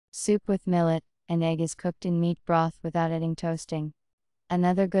Soup with millet, an egg is cooked in meat broth without adding toasting.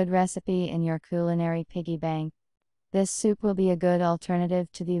 Another good recipe in your culinary piggy bank. This soup will be a good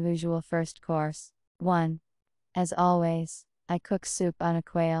alternative to the usual first course. 1. As always, I cook soup on a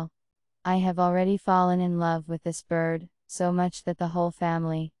quail. I have already fallen in love with this bird, so much that the whole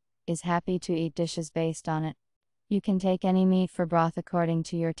family is happy to eat dishes based on it. You can take any meat for broth according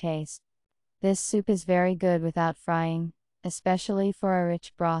to your taste. This soup is very good without frying, especially for a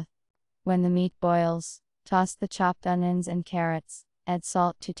rich broth. When the meat boils, toss the chopped onions and carrots, add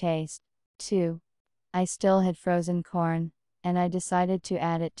salt to taste. 2. I still had frozen corn, and I decided to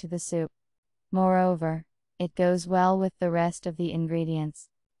add it to the soup. Moreover, it goes well with the rest of the ingredients.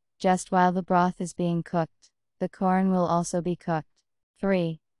 Just while the broth is being cooked, the corn will also be cooked.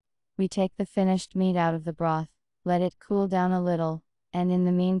 3. We take the finished meat out of the broth, let it cool down a little, and in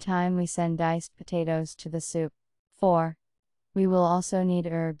the meantime we send diced potatoes to the soup. 4. We will also need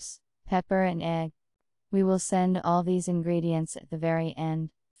herbs, pepper and egg. We will send all these ingredients at the very end.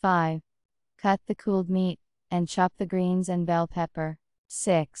 5. Cut the cooled meat, and chop the greens and bell pepper.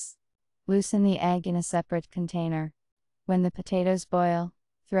 6. Loosen the egg in a separate container. When the potatoes boil,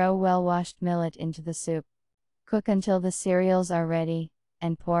 throw well-washed millet into the soup. Cook until the cereals are ready,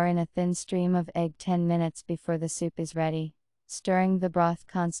 and pour in a thin stream of egg 10 minutes before the soup is ready, stirring the broth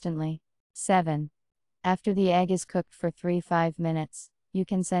constantly. 7. After the egg is cooked for 3-5 minutes, you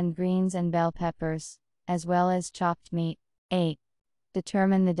can send greens and bell peppers, as well as chopped meat. 8.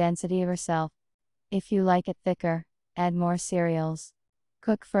 Determine the density yourself. If you like it thicker, add more cereals.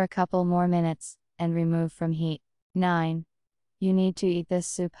 Cook for a couple more minutes, and remove from heat. 9. You need to eat this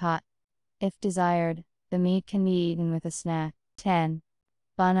soup hot. If desired, the meat can be eaten with a snack. 10.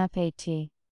 Bon appétit.